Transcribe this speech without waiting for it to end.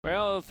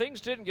Well,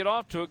 things didn't get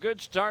off to a good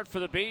start for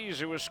the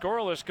Bees. It was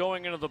scoreless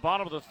going into the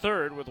bottom of the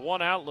third. With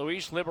one out,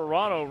 Luis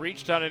Liberato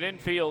reached on an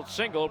infield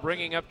single,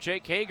 bringing up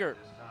Jake Hager.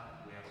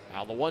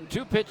 Now the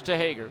 1-2 pitch to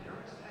Hager.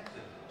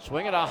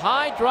 Swinging a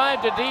high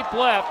drive to deep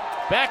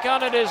left. Back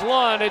on it is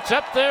Lund. It's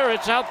up there,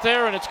 it's out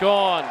there, and it's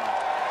gone.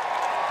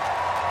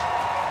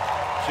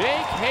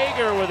 Jake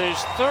Hager with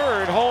his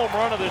third home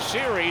run of the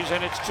series,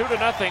 and it's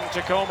 2-0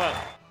 Tacoma.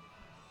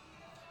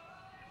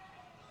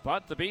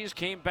 But the Bees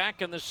came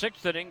back in the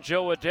sixth inning.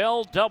 Joe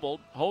Adell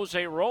doubled.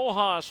 Jose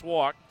Rojas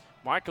walked.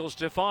 Michael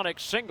Stefanik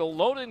single,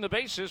 loading the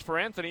bases for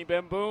Anthony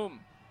Bemboom.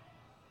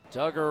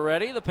 Duggar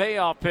ready, the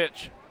payoff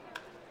pitch.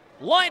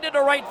 Lined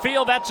into right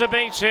field, that's a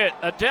base hit.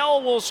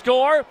 Adell will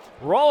score.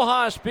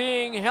 Rojas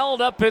being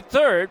held up at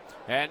third.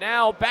 And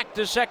now back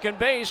to second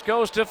base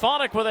goes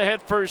Stefanik with a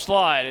head first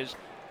slide.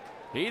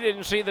 He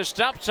didn't see the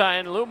stop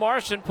sign. Lou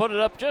Marson put it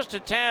up just a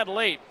tad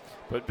late.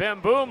 But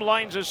Bemboom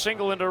lines a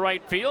single into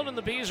right field, and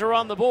the Bees are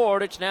on the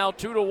board. It's now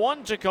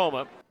 2-1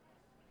 Tacoma.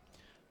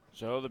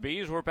 So the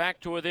Bees were back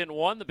to within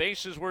one. The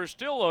bases were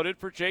still loaded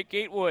for Jake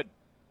Gatewood.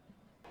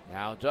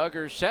 Now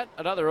Duggar set,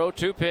 another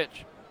 0-2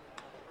 pitch.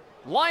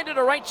 Lined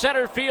into right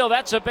center field,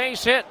 that's a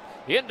base hit.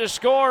 In to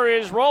score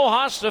is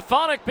Rojas.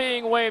 Stefanik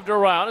being waved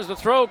around as the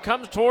throw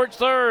comes towards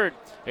third.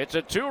 It's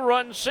a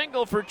two-run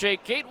single for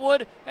Jake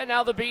Gatewood, and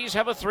now the Bees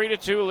have a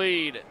 3-2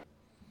 lead.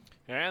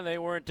 And they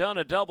weren't done.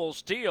 A double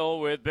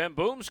steal with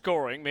Bemboom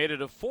scoring made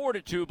it a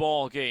 4-2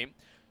 ball game.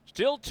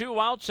 Still two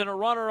outs and a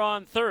runner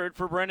on third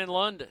for Brennan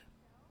Lund.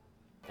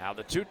 Now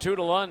the 2-2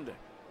 to Lund.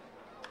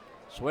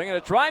 Swinging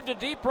a drive to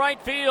deep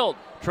right field.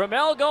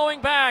 Trammell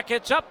going back.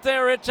 It's up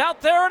there, it's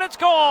out there, and it's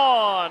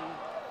gone.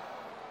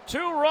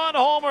 Two-run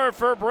homer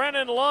for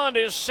Brennan Lund,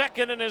 his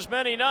second in as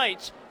many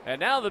nights. And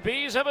now the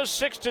Bees have a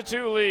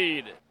 6-2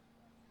 lead.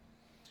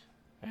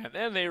 And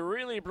then they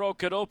really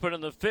broke it open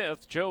in the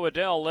fifth. Joe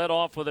Adell led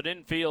off with an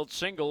infield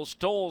single,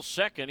 stole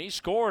second. He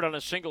scored on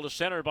a single to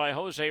center by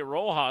Jose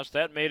Rojas.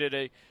 That made it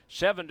a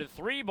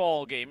 7-3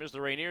 ball game as the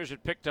Rainiers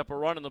had picked up a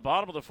run in the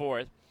bottom of the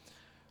fourth.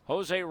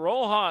 Jose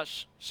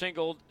Rojas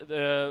singled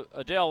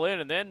Adell in,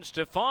 and then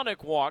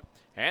Stefanik walked.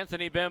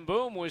 Anthony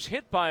Bemboom was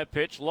hit by a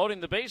pitch,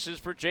 loading the bases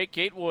for Jake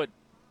Gatewood.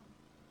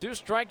 2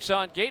 strikes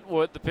on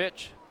Gatewood, the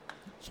pitch.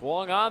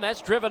 Swung on,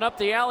 that's driven up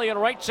the alley in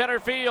right center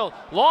field.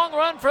 Long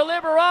run for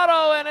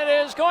Liberato, and it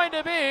is going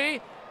to be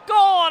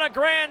gone, a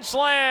grand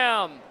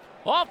slam.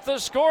 Off the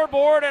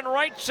scoreboard in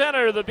right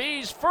center, the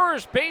Bees'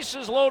 first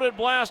bases loaded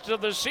blast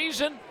of the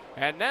season,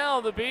 and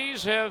now the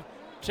Bees have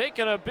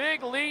taken a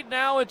big lead.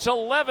 Now it's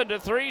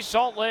 11-3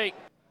 Salt Lake.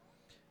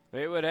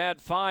 They would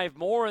add 5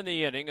 more in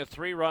the inning. A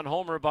 3-run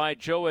homer by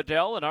Joe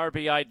Adell, an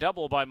RBI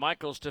double by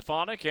Michael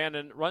Stefanik, and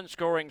a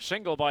run-scoring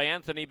single by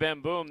Anthony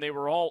Bemboom. They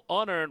were all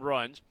unearned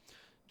runs.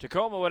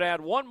 Tacoma would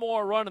add 1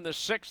 more run in the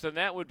sixth, and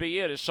that would be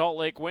it as Salt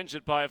Lake wins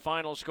it by a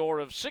final score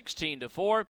of 16-4.